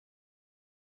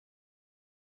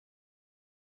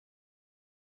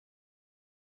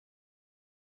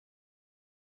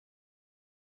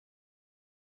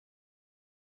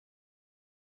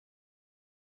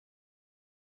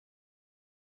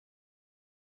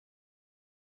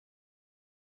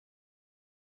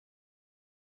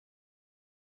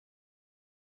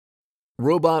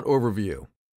Robot Overview.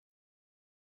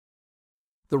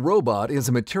 The robot is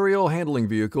a material handling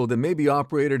vehicle that may be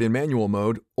operated in manual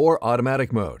mode or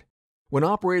automatic mode. When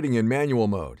operating in manual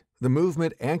mode, the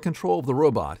movement and control of the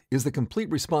robot is the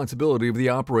complete responsibility of the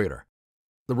operator.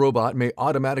 The robot may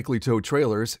automatically tow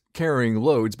trailers, carrying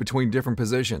loads between different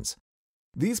positions.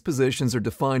 These positions are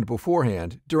defined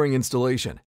beforehand during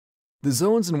installation. The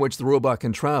zones in which the robot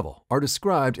can travel are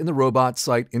described in the Robot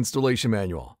Site Installation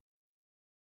Manual.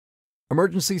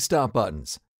 Emergency stop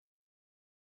buttons.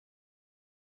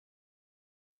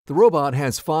 The robot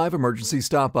has 5 emergency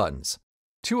stop buttons.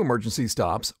 2 emergency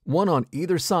stops, one on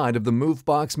either side of the move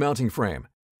box mounting frame.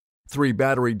 3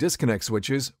 battery disconnect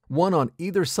switches, one on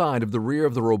either side of the rear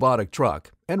of the robotic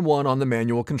truck, and one on the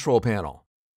manual control panel.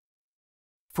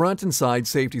 Front and side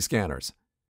safety scanners.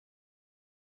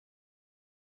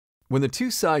 When the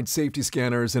 2 side safety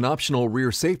scanners and optional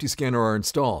rear safety scanner are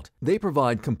installed, they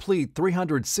provide complete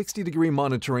 360-degree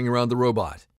monitoring around the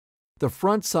robot. The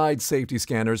front side safety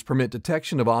scanners permit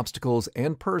detection of obstacles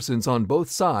and persons on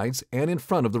both sides and in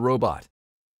front of the robot.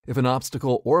 If an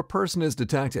obstacle or a person is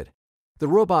detected, the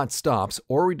robot stops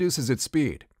or reduces its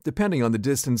speed, depending on the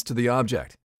distance to the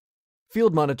object.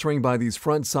 Field monitoring by these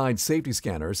front side safety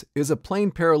scanners is a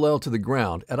plane parallel to the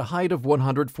ground at a height of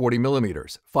 140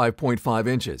 millimeters, 5.5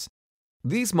 inches.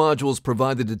 These modules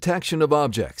provide the detection of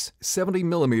objects 70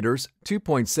 millimeters,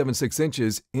 2.76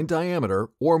 inches in diameter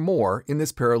or more in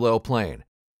this parallel plane.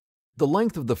 The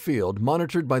length of the field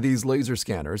monitored by these laser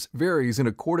scanners varies in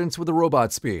accordance with the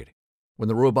robot speed. When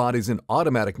the robot is in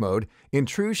automatic mode,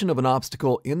 intrusion of an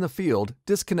obstacle in the field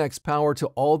disconnects power to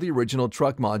all the original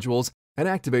truck modules and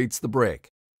activates the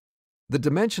brake. The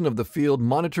dimension of the field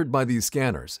monitored by these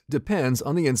scanners depends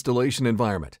on the installation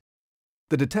environment.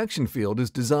 The detection field is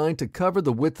designed to cover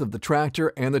the width of the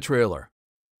tractor and the trailer.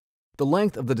 The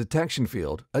length of the detection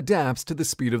field adapts to the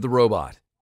speed of the robot.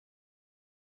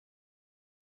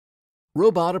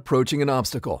 Robot approaching an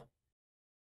obstacle.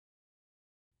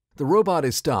 The robot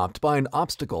is stopped by an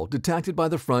obstacle detected by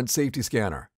the front safety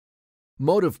scanner.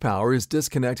 Motive power is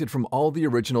disconnected from all the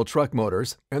original truck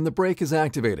motors and the brake is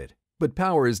activated, but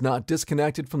power is not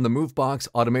disconnected from the MoveBox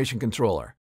automation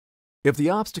controller. If the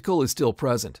obstacle is still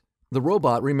present, the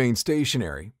robot remains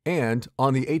stationary and,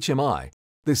 on the HMI,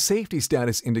 the safety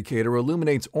status indicator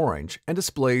illuminates orange and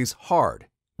displays HARD.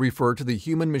 Refer to the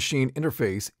Human-Machine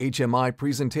Interface HMI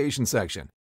presentation section.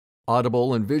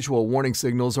 Audible and visual warning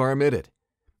signals are emitted.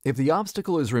 If the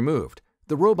obstacle is removed,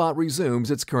 the robot resumes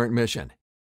its current mission.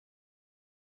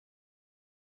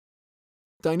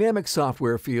 Dynamic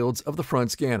software fields of the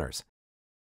front scanners.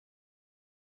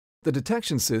 The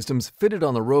detection systems fitted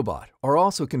on the robot are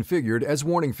also configured as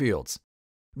warning fields.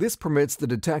 This permits the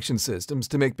detection systems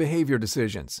to make behavior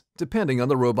decisions, depending on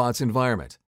the robot's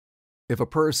environment. If a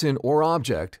person or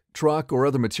object, truck or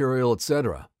other material,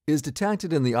 etc., is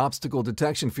detected in the obstacle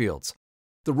detection fields,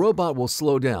 the robot will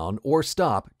slow down or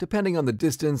stop depending on the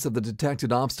distance of the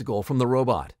detected obstacle from the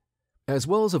robot. As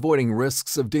well as avoiding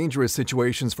risks of dangerous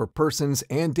situations for persons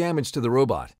and damage to the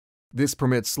robot, this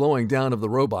permits slowing down of the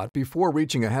robot before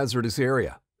reaching a hazardous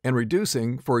area and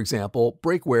reducing, for example,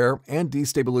 brake wear and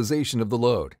destabilization of the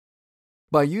load.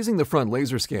 By using the front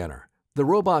laser scanner, the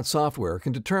robot software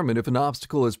can determine if an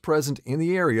obstacle is present in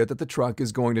the area that the truck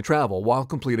is going to travel while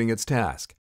completing its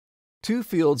task. 2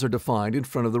 fields are defined in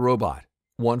front of the robot,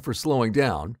 one for slowing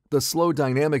down, the slow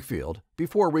dynamic field,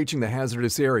 before reaching the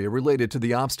hazardous area related to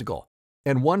the obstacle,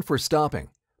 and one for stopping,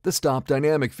 the stop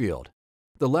dynamic field.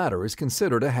 The latter is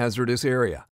considered a hazardous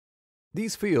area.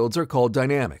 These fields are called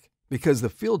dynamic because the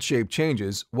field shape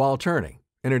changes while turning,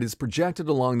 and it is projected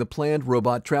along the planned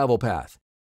robot travel path.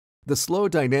 The slow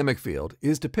dynamic field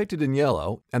is depicted in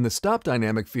yellow, and the stop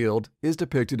dynamic field is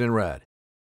depicted in red.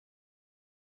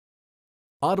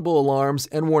 Audible alarms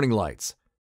and warning lights.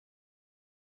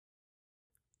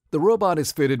 The robot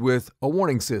is fitted with a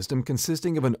warning system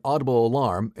consisting of an audible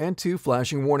alarm and 2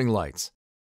 flashing warning lights.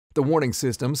 The warning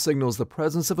system signals the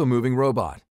presence of a moving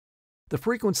robot. The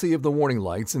frequency of the warning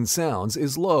lights and sounds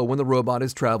is low when the robot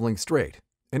is traveling straight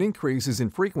and increases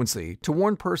in frequency to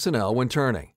warn personnel when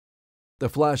turning. The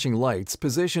flashing lights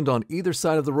positioned on either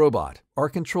side of the robot are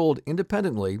controlled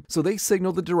independently so they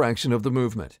signal the direction of the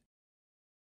movement.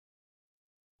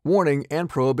 Warning and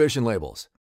prohibition labels.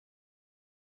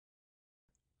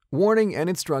 Warning and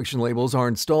instruction labels are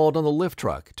installed on the lift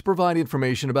truck to provide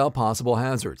information about possible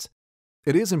hazards.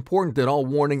 It is important that all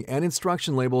warning and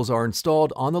instruction labels are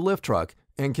installed on the lift truck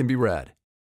and can be read.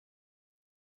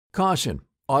 Caution: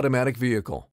 automatic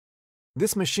vehicle.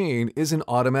 This machine is in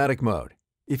automatic mode.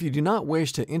 If you do not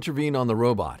wish to intervene on the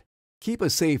robot, keep a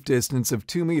safe distance of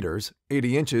 2 meters,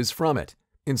 80 inches from it,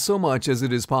 in so much as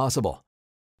it is possible.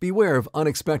 Beware of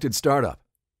unexpected startup.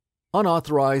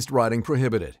 Unauthorized riding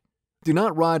prohibited. Do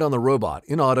not ride on the robot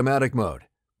in automatic mode.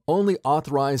 Only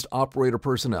authorized operator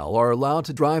personnel are allowed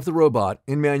to drive the robot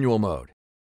in manual mode.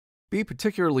 Be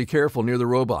particularly careful near the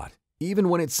robot, even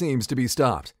when it seems to be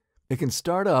stopped. It can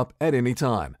start up at any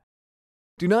time.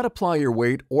 Do not apply your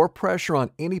weight or pressure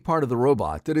on any part of the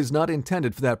robot that is not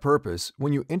intended for that purpose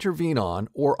when you intervene on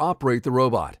or operate the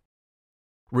robot.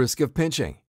 Risk of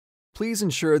pinching. Please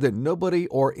ensure that nobody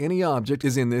or any object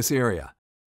is in this area.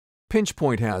 Pinch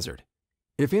point hazard.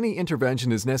 If any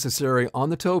intervention is necessary on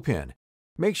the tow pin,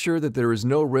 make sure that there is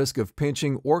no risk of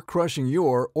pinching or crushing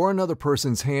your or another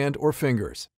person's hand or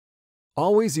fingers.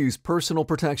 Always use personal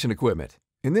protection equipment.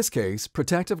 In this case,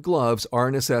 protective gloves are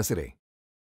a necessity.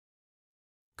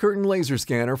 Curtain laser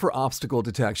scanner for obstacle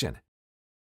detection.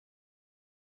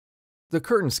 The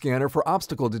curtain scanner for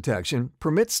obstacle detection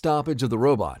permits stoppage of the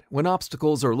robot when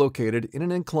obstacles are located in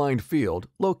an inclined field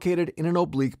located in an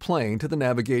oblique plane to the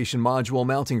navigation module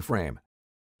mounting frame.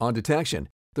 On detection,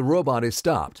 the robot is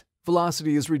stopped,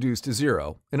 velocity is reduced to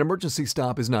 0, and emergency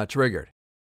stop is not triggered.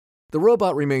 The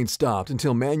robot remains stopped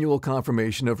until manual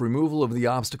confirmation of removal of the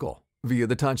obstacle via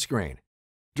the touchscreen.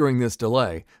 During this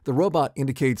delay, the robot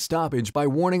indicates stoppage by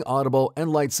warning audible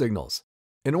and light signals.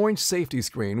 An orange safety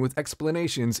screen with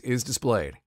explanations is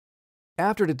displayed.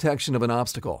 After detection of an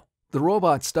obstacle, the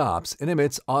robot stops and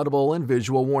emits audible and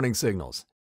visual warning signals.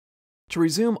 To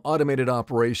resume automated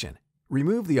operation,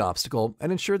 remove the obstacle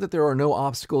and ensure that there are no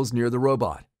obstacles near the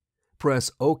robot.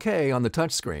 Press OK on the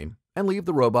touchscreen and leave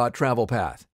the robot travel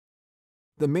path.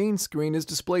 The main screen is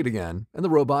displayed again and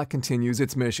the robot continues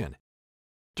its mission.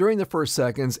 During the first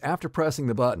seconds after pressing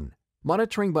the button,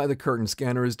 monitoring by the curtain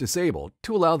scanner is disabled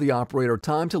to allow the operator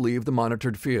time to leave the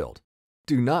monitored field.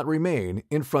 Do not remain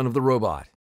in front of the robot.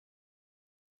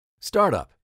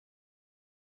 Startup.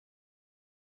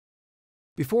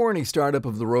 Before any startup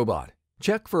of the robot,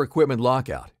 check for equipment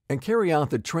lockout and carry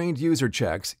out the trained user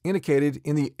checks indicated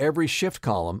in the Every Shift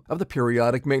column of the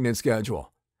periodic maintenance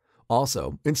schedule.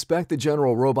 Also, inspect the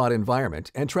general robot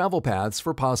environment and travel paths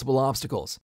for possible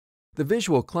obstacles, the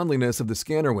visual cleanliness of the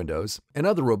scanner windows, and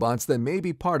other robots that may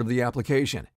be part of the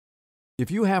application. If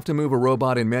you have to move a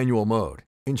robot in manual mode,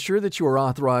 ensure that you are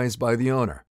authorized by the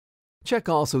owner. Check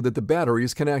also that the battery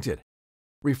is connected.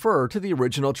 Refer to the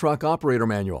original truck operator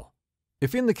manual.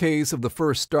 If in the case of the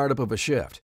first startup of a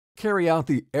shift, carry out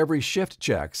the Every Shift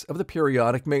checks of the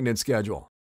periodic maintenance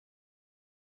schedule.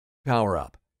 Power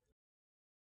up.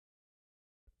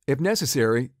 If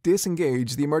necessary,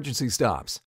 disengage the emergency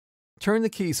stops. Turn the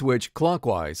key switch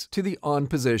clockwise to the on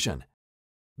position.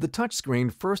 The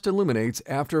touchscreen first illuminates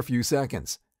after a few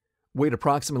seconds. Wait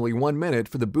approximately 1 minute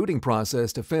for the booting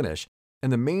process to finish,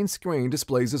 and the main screen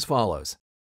displays as follows.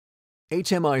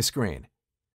 HMI Screen.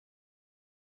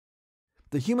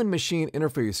 The Human-Machine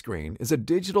Interface Screen is a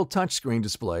digital touchscreen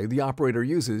display the operator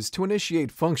uses to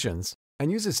initiate functions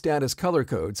and uses status color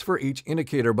codes for each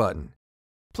indicator button.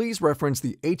 Please reference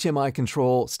the HMI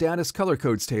Control Status Color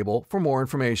Codes table for more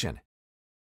information.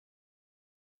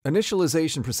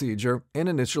 Initialization Procedure and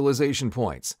Initialization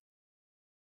Points.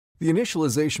 The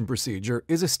initialization procedure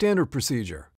is a standard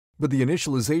procedure, but the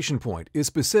initialization point is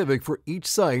specific for each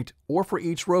site or for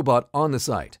each robot on the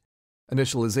site.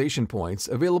 Initialization points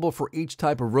available for each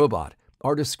type of robot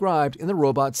are described in the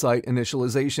Robot Site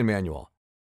Initialization Manual.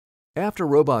 After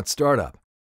robot startup,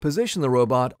 position the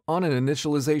robot on an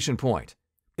initialization point,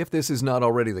 if this is not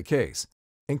already the case,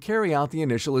 and carry out the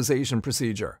initialization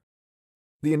procedure.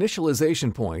 The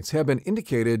initialization points have been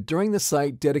indicated during the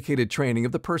site-dedicated training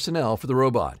of the personnel for the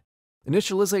robot.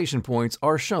 Initialization points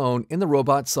are shown in the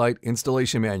Robot Site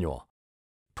Installation Manual.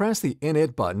 Press the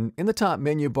Init button in the top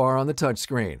menu bar on the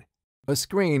touchscreen. A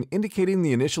screen indicating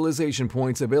the initialization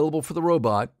points available for the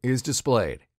robot is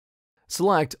displayed.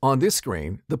 Select on this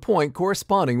screen the point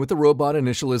corresponding with the robot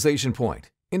initialization point,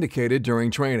 indicated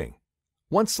during training.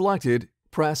 Once selected,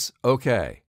 press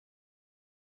OK.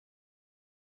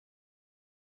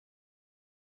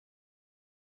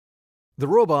 The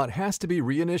robot has to be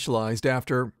reinitialized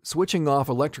after switching off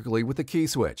electrically with the key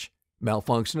switch,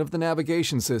 malfunction of the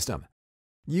navigation system,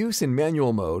 use in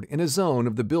manual mode in a zone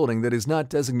of the building that is not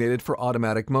designated for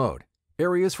automatic mode.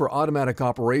 Areas for automatic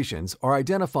operations are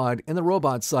identified in the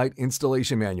Robot Site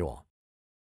Installation Manual.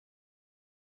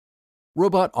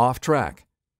 Robot off track.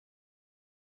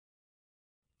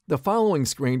 The following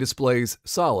screen displays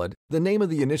solid the name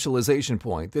of the initialization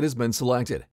point that has been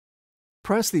selected.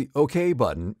 Press the OK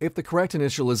button if the correct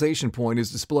initialization point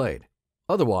is displayed.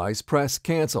 Otherwise, press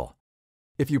Cancel.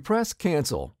 If you press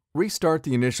Cancel, restart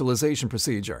the initialization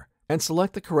procedure and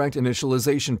select the correct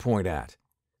initialization point at.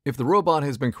 If the robot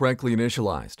has been correctly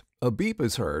initialized, a beep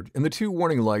is heard and the two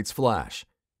warning lights flash.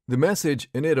 The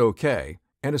message "Init OK"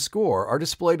 and a score are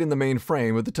displayed in the main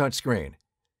frame of the touchscreen.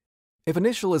 If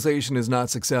initialization is not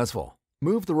successful,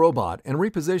 move the robot and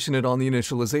reposition it on the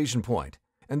initialization point,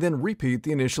 and then repeat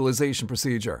the initialization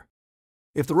procedure.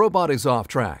 If the robot is off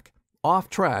track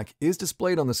is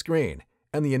displayed on the screen,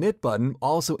 and the Init button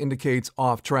also indicates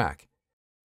off track.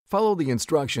 Follow the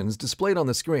instructions displayed on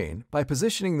the screen by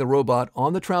positioning the robot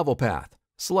on the travel path,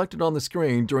 selected on the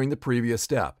screen during the previous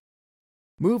step.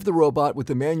 Move the robot with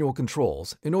the manual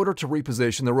controls in order to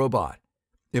reposition the robot.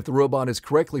 If the robot is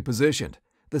correctly positioned,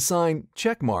 the sign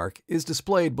check mark is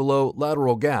displayed below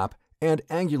lateral gap and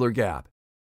angular gap.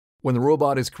 When the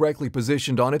robot is correctly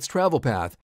positioned on its travel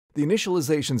path, the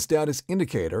initialization status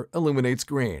indicator illuminates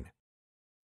green.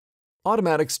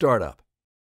 Automatic startup.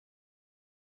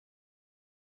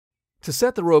 To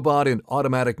set the robot in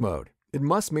automatic mode, it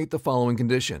must meet the following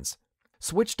conditions.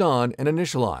 Switched on and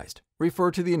initialized.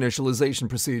 Refer to the initialization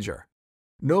procedure.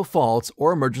 No faults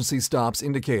or emergency stops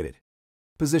indicated.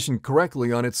 Positioned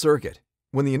correctly on its circuit.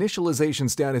 When the initialization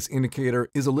status indicator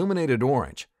is illuminated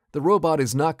orange, the robot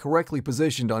is not correctly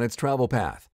positioned on its travel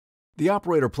path. The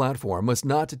operator platform must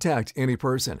not detect any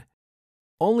person.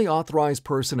 Only authorized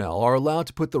personnel are allowed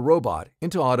to put the robot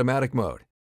into automatic mode.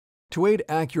 To aid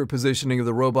accurate positioning of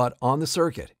the robot on the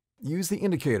circuit, use the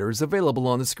indicators available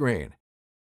on the screen.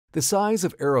 The size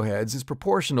of arrowheads is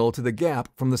proportional to the gap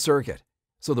from the circuit,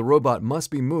 so the robot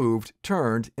must be moved,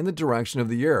 turned in the direction of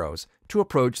the arrows to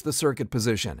approach the circuit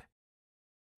position.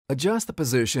 Adjust the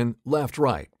position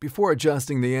left-right before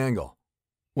adjusting the angle.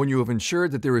 When you have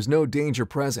ensured that there is no danger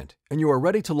present and you are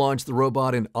ready to launch the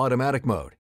robot in automatic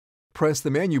mode, press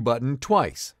the menu button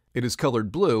twice. It is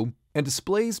colored blue and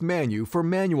displays menu for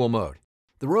manual mode.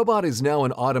 The robot is now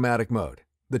in automatic mode.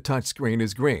 The touchscreen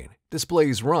is green,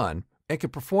 displays run, and can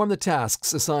perform the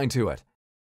tasks assigned to it.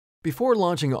 Before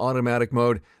launching automatic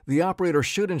mode, the operator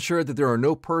should ensure that there are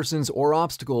no persons or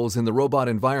obstacles in the robot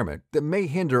environment that may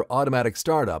hinder automatic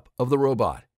startup of the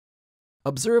robot.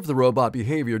 Observe the robot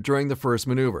behavior during the first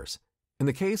maneuvers. In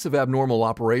the case of abnormal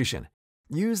operation,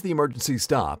 use the emergency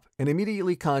stop and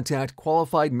immediately contact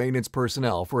qualified maintenance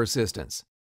personnel for assistance.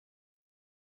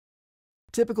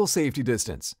 Typical safety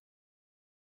distance.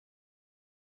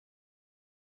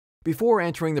 Before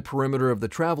entering the perimeter of the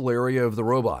travel area of the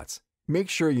robots, make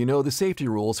sure you know the safety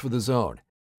rules for the zone.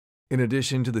 In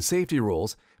addition to the safety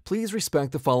rules, please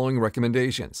respect the following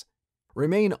recommendations.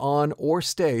 Remain on or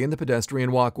stay in the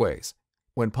pedestrian walkways.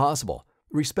 When possible,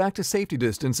 respect a safety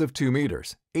distance of 2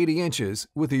 meters, 80 inches,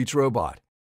 with each robot.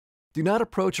 Do not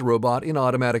approach a robot in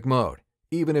automatic mode,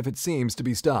 even if it seems to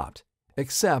be stopped,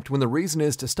 except when the reason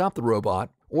is to stop the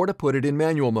robot or to put it in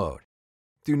manual mode.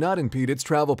 Do not impede its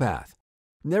travel path.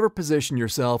 Never position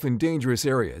yourself in dangerous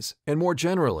areas, and more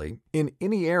generally, in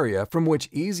any area from which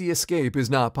easy escape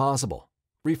is not possible.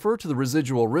 Refer to the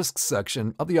residual risks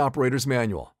section of the operator's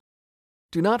manual.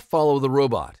 Do not follow the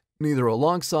robot, neither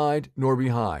alongside nor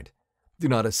behind. Do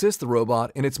not assist the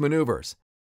robot in its maneuvers.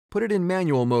 Put it in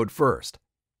manual mode first.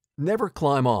 Never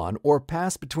climb on or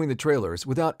pass between the trailers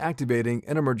without activating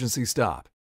an emergency stop.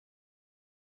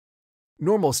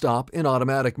 Normal stop in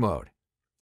automatic mode.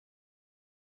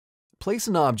 Place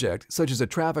an object, such as a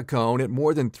traffic cone, at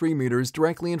more than 3 meters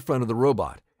directly in front of the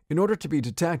robot in order to be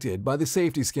detected by the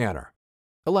safety scanner.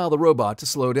 Allow the robot to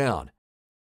slow down.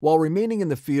 While remaining in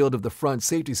the field of the front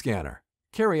safety scanner,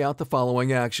 carry out the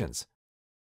following actions.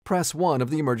 Press one of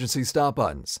the emergency stop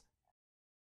buttons.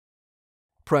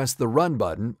 Press the Run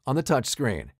button on the touch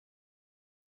screen.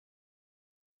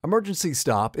 Emergency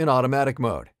stop in automatic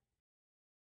mode.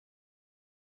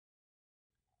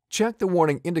 Check the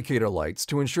warning indicator lights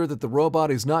to ensure that the robot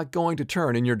is not going to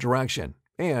turn in your direction,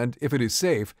 and, if it is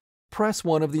safe, press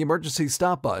one of the emergency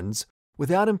stop buttons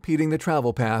without impeding the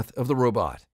travel path of the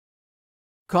robot.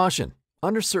 Caution: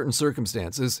 under certain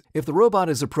circumstances, if the robot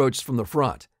is approached from the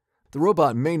front, the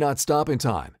robot may not stop in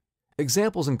time.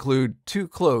 Examples include too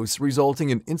close,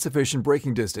 resulting in insufficient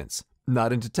braking distance,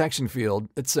 not in detection field,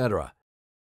 etc.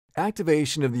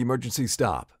 Activation of the emergency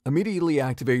stop immediately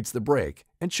activates the brake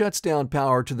and shuts down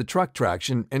power to the truck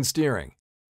traction and steering,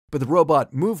 but the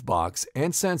robot move box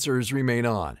and sensors remain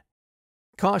on.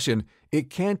 Caution: it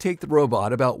can take the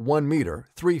robot about 1 meter,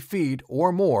 3 feet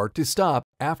or more to stop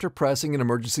after pressing an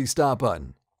emergency stop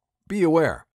button. Be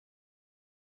aware.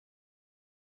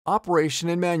 Operation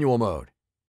in manual mode.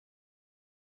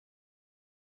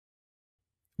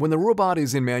 When the robot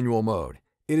is in manual mode,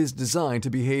 it is designed to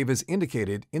behave as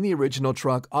indicated in the original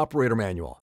truck operator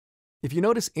manual. If you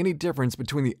notice any difference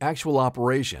between the actual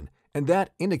operation and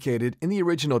that indicated in the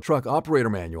original truck operator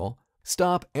manual,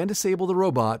 Stop and disable the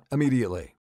robot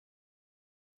immediately.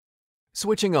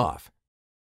 Switching off.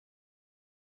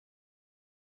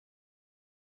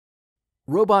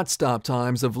 Robot stop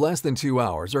times of less than 2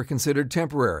 hours are considered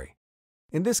temporary.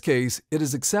 In this case, it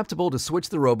is acceptable to switch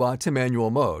the robot to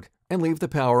manual mode and leave the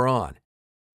power on.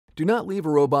 Do not leave a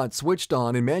robot switched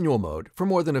on in manual mode for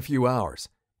more than a few hours.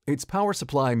 Its power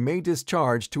supply may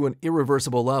discharge to an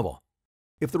irreversible level.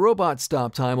 If the robot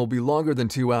stop time will be longer than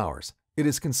 2 hours, it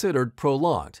is considered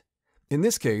prolonged. In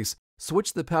this case,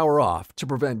 switch the power off to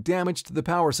prevent damage to the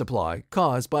power supply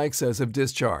caused by excessive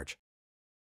discharge.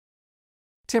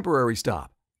 Temporary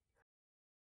stop.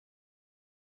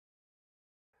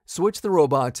 Switch the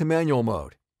robot to manual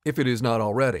mode, if it is not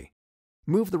already.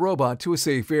 Move the robot to a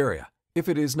safe area, if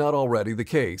it is not already the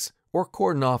case, or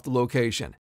cordon off the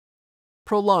location.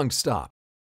 Prolonged stop.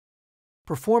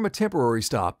 Perform a temporary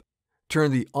stop.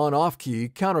 Turn the on-off key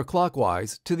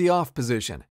counterclockwise to the off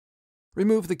position.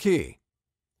 Remove the key.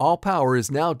 All power is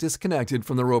now disconnected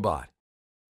from the robot.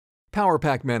 Power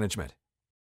pack management.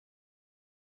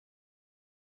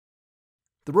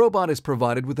 The robot is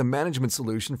provided with a management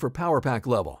solution for power pack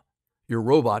level. Your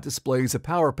robot displays a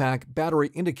power pack battery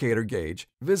indicator gauge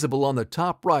visible on the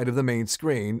top right of the main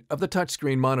screen of the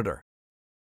touchscreen monitor.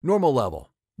 Normal level.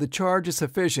 The charge is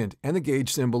sufficient and the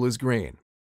gauge symbol is green.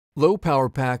 Low power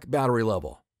pack battery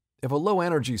level. If a low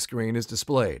energy screen is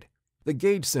displayed, the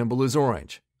gauge symbol is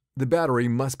orange. The battery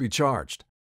must be charged.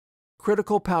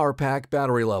 Critical power pack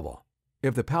battery level.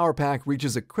 If the power pack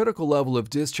reaches a critical level of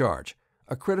discharge,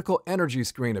 a critical energy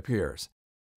screen appears.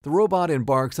 The robot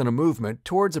embarks on a movement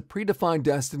towards a predefined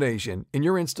destination in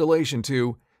your installation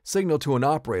to signal to an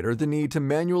operator the need to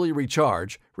manually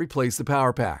replace the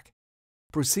power pack.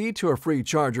 Proceed to a free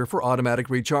charger for automatic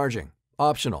recharging.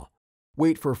 Optional.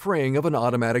 Wait for freeing of an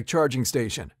automatic charging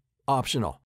station.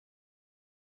 Optional.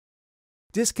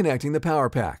 Disconnecting the power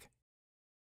pack.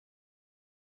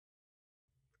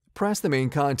 Press the main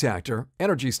contactor,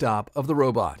 energy stop, of the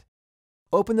robot.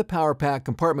 Open the power pack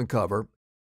compartment cover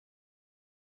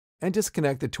and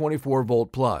disconnect the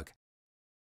 24-volt plug.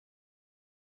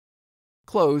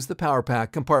 Close the power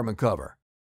pack compartment cover.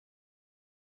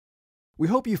 We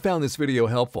hope you found this video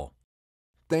helpful.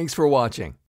 Thanks for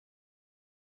watching.